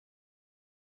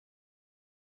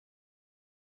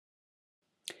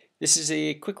This is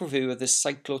a quick review of the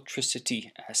Cyclotricity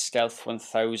Stealth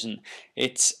 1000.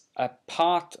 It's a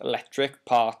part electric,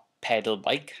 part pedal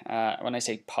bike. When I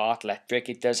say part electric,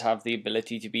 it does have the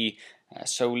ability to be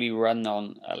solely run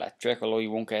on electric, although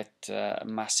you won't get a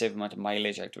massive amount of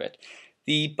mileage out of it.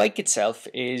 The bike itself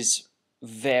is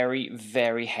very,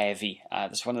 very heavy.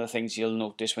 That's one of the things you'll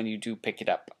notice when you do pick it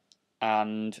up.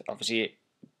 And obviously,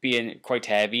 being quite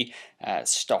heavy,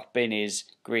 stopping is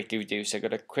greatly reduced. I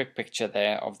got a quick picture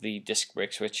there of the disc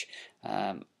brakes, which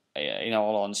in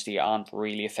all honesty aren't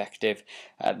really effective.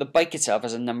 The bike itself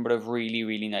has a number of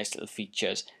really nice little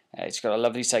features. It's got a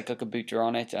lovely cycle computer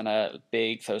on it and a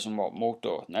big 1000-watt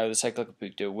motor. Now the cycle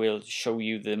computer will show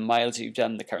you the miles that you've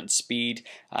done, the current speed,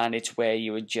 and it's where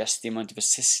you adjust the amount of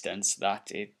assistance that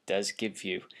it does give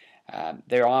you.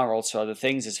 There are also other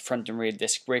things. There's front and rear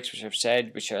disc brakes, which I've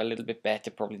said, which are a little bit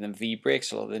better probably than V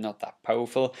brakes, although they're not that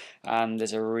powerful. And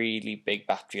there's a really big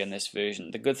battery on this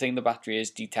version. The good thing, the battery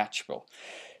is detachable.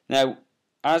 Now,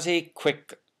 as a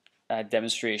quick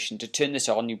demonstration, to turn this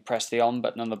on, you press the on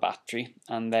button on the battery,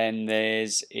 and then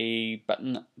there's a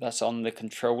button that's on the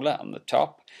controller on the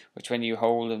top, which when you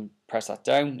hold and press that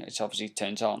down, it obviously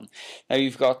turns on. Now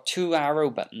you've got two arrow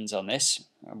buttons on this,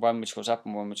 one which goes up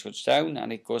and one which goes down,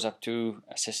 and it goes up to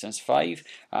assistance 5,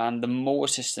 and the more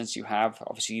assistance you have,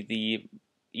 obviously the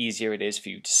easier it is for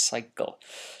you to cycle.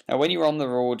 Now when you're on the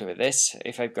road with this,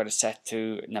 if I've got it set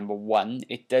to number 1,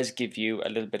 it does give you a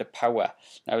little bit of power.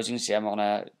 Now as you can see, I'm on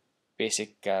a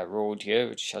basic road here,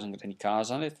 which hasn't got any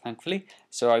cars on it, thankfully.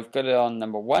 So I've got it on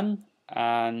number 1,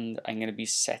 and I'm going to be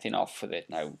setting off with it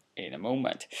now in a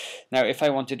moment. Now if I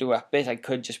want to do up it, I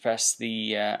could just press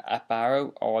the up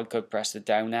arrow, or I could press the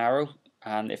down arrow,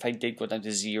 and if I did go down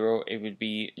to 0, it would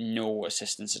be no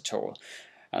assistance at all.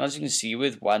 And as you can see,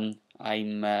 with 1,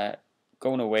 I'm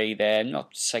going away there. I'm not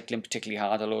cycling particularly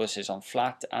hard, although this is on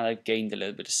flat, and I've gained a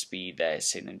little bit of speed there,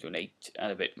 saying I'm doing 8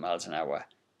 and a bit miles an hour.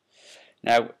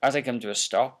 Now, as I come to a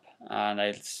stop and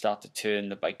I start to turn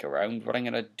the bike around, what I'm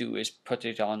going to do is put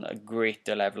it on a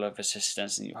greater level of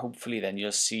assistance, and hopefully then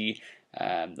you'll see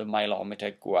the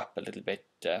mileometer go up a little bit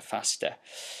faster.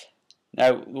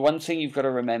 Now, the one thing you've got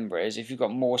to remember is if you've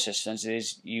got more assistance, it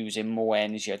is using more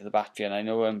energy out of the battery. And I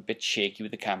know I'm a bit shaky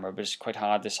with the camera, but it's quite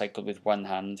hard to cycle with one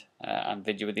hand and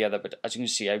video with the other. But as you can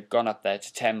see, I've gone up there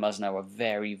to 10 miles an hour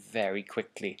very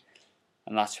quickly.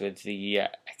 And that's with the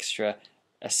extra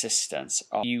assistance.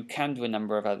 You can do a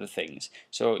number of other things.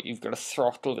 So you've got a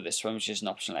throttle with this one, which is an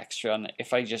optional extra. And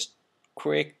if I just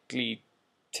quickly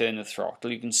turn the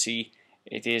throttle, you can see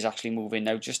it is actually moving.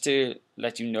 Now just to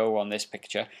let you know on this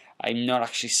picture, I'm not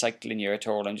actually cycling here at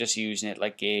all. I'm just using it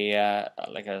like a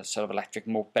sort of electric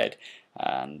moped,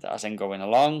 and as I'm going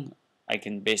along I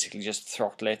can basically just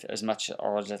throttle it as much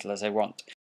or as little as I want.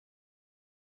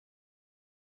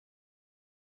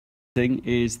 Thing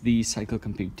is the cycle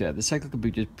computer. The cycle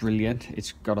computer is brilliant.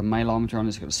 It's got a mileometer on it,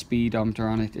 it's got a speedometer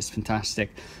on it, it's fantastic.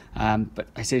 But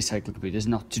I say cycle computer, it's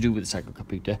not to do with the cycle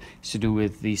computer, it's to do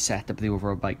with the setup of the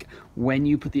overall bike. When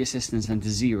you put the assistance down to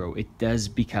 0, it does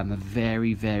become a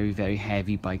very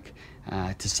heavy bike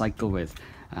to cycle with.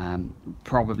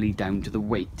 Probably down to the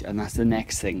weight, and that's the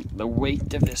next thing. The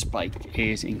weight of this bike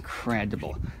is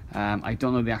incredible. I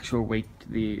don't know the actual weight,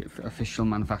 the official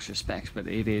manufacturer specs, but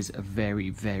it is a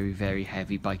very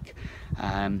heavy bike.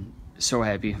 So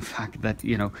heavy, in fact, that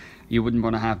you wouldn't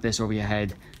want to have this over your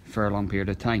head for a long period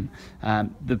of time.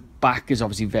 The back is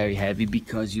obviously very heavy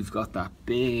because you've got that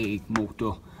big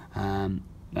motor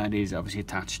that is obviously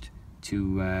attached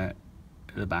to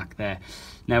the back there.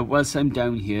 Now whilst I'm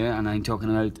down here and I'm talking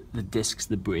about the discs,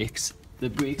 the brakes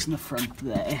in the front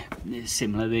there, they're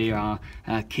similar. They are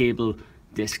cable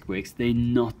disc brakes. They're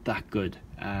not that good,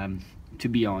 to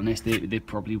be honest. They're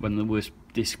probably one of the worst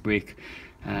disc brake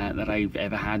that I've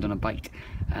ever had on a bike.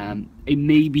 It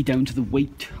may be down to the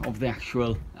weight of the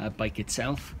actual bike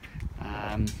itself,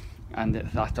 and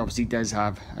that obviously does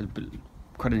have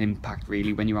quite an impact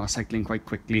really when you are cycling quite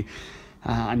quickly.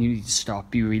 And you need to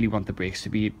stop. You really want the brakes to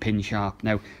be pin sharp.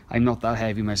 Now I'm not that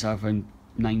heavy myself, I'm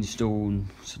 9 stone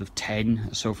sort of 10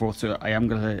 and so forth, so I am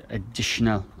got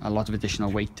a lot of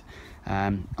additional weight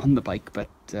on the bike, but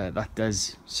that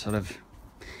does sort of,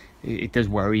 it does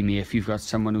worry me if you've got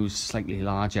someone who's slightly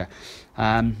larger.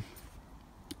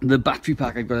 The battery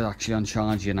pack I've got it actually on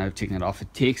charge here now, taking it off.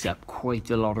 It takes up quite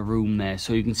a lot of room there,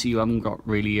 so you can see you haven't got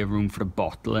really a room for a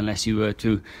bottle unless you were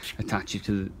to attach it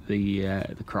to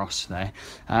the cross there.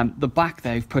 The back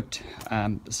there I've put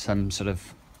some sort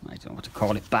of, I don't know what to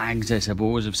call it, bags I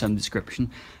suppose of some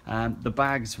description. The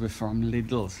bags were from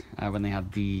Lidl's when they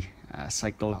had the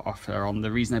cycle offer on.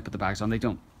 The reason I put the bags on, they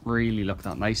don't really look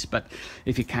that nice, but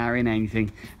if you're carrying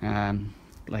anything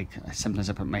like sometimes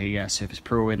I put my Surface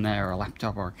Pro in there, or a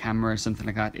laptop or a camera or something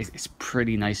like that. It's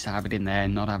pretty nice to have it in there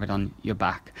and not have it on your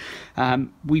back.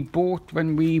 When we bought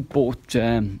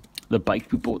the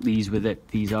bike, we bought these with it.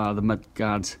 These are the mud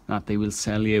guards that they will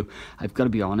sell you. I've got to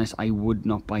be honest, I would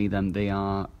not buy them. They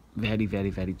are very, very,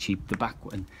 very cheap. The back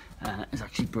one is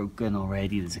actually broken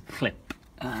already. There's a clip,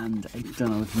 and I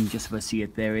don't know if you can just about see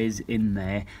it. There is in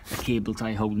there a cable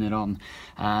tie holding it on.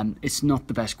 It's not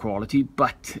the best quality,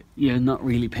 but you're not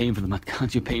really paying for the mud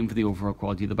guards. You're paying for the overall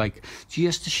quality of the bike.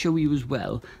 Just to show you as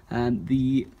well,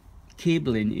 the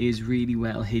cabling is really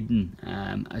well hidden.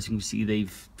 As you can see,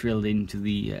 they've drilled into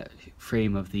the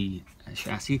frame of the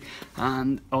chassis,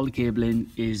 and all the cabling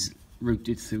is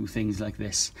routed through things like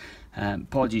this.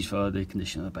 Apologies for the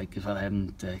condition of the bike, because I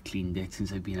haven't cleaned it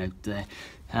since I've been out there.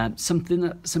 Something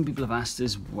that some people have asked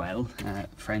as well,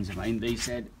 friends of mine, they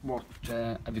said, what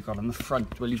have you got on the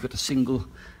front? Well, you've got a single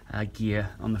gear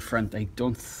on the front. I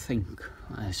don't think,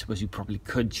 I suppose you probably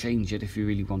could change it if you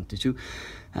really wanted to,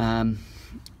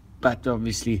 but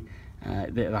obviously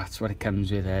that's what it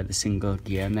comes with, the single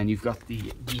gear. And then you've got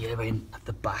the gear in at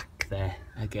the back there.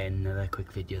 Again, another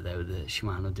quick video there with the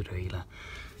Shimano derailleur.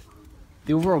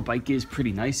 The overall bike is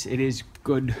pretty nice. It is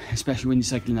good, especially when you're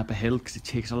cycling up a hill, because it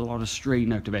takes a lot of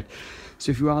strain out of it.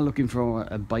 So if you are looking for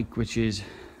a bike which is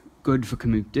good for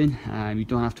commuting, you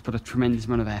don't have to put a tremendous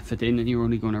amount of effort in, and you're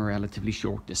only going a relatively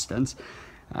short distance,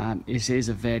 it is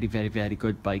a very, very, very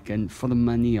good bike. And for the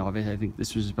money of it, I think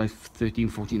this was about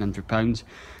 £1,400,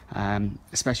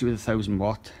 especially with a 1000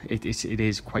 watt. It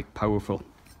is quite powerful.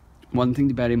 One thing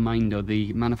to bear in mind though,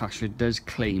 the manufacturer does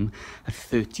claim a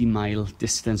 30-mile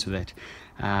distance with it.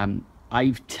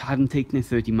 I haven't taken it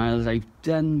 30 miles. I've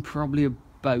done probably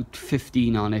about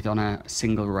 15 on it on a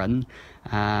single run,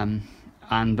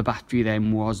 and the battery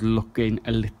then was looking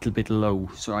a little bit low,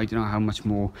 so I don't know how much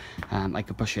more I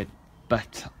could push it.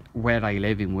 But where I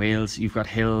live in Wales, you've got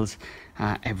hills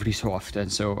every so often,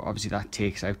 so obviously that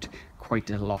takes out quite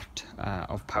a lot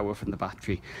of power from the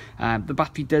battery. The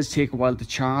battery does take a while to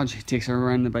charge. It takes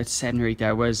around about 7 or 8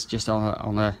 hours just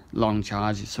on a long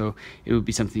charge, so it would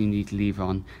be something you need to leave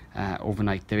on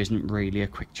overnight. There isn't really a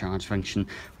quick charge function.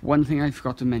 One thing I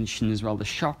forgot to mention as well, the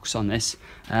shocks on this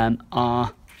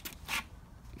are,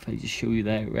 if I just show you,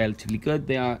 they're relatively good.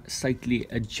 They are slightly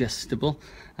adjustable,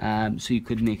 so you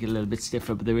could make it a little bit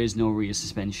stiffer, but there is no rear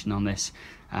suspension on this,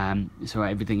 so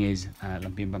everything is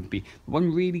lumpy and bumpy.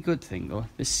 One really good thing though,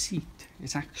 the seat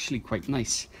is actually quite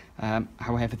nice.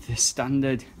 However, the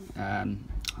standard, I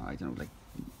don't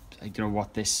know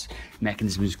what this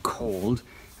mechanism is called,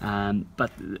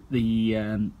 but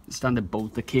the standard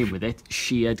bolt that came with it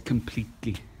sheared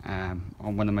completely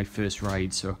on one of my first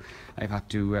rides, so I've had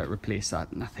to replace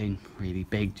that. Nothing really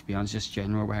big, to be honest, just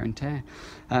general wear and tear.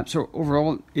 So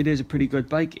overall, it is a pretty good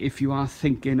bike. If you are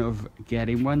thinking of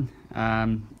getting one,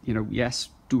 you know, yes,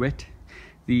 do it.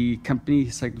 The company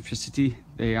Cyclotricity,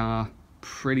 they are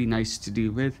pretty nice to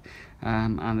deal with,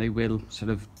 and they will sort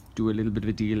of do a little bit of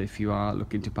a deal if you are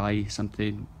looking to buy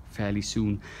something fairly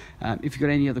soon. If you've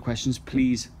got any other questions,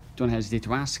 please don't hesitate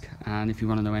to ask, and if you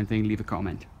want to know anything, leave a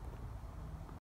comment.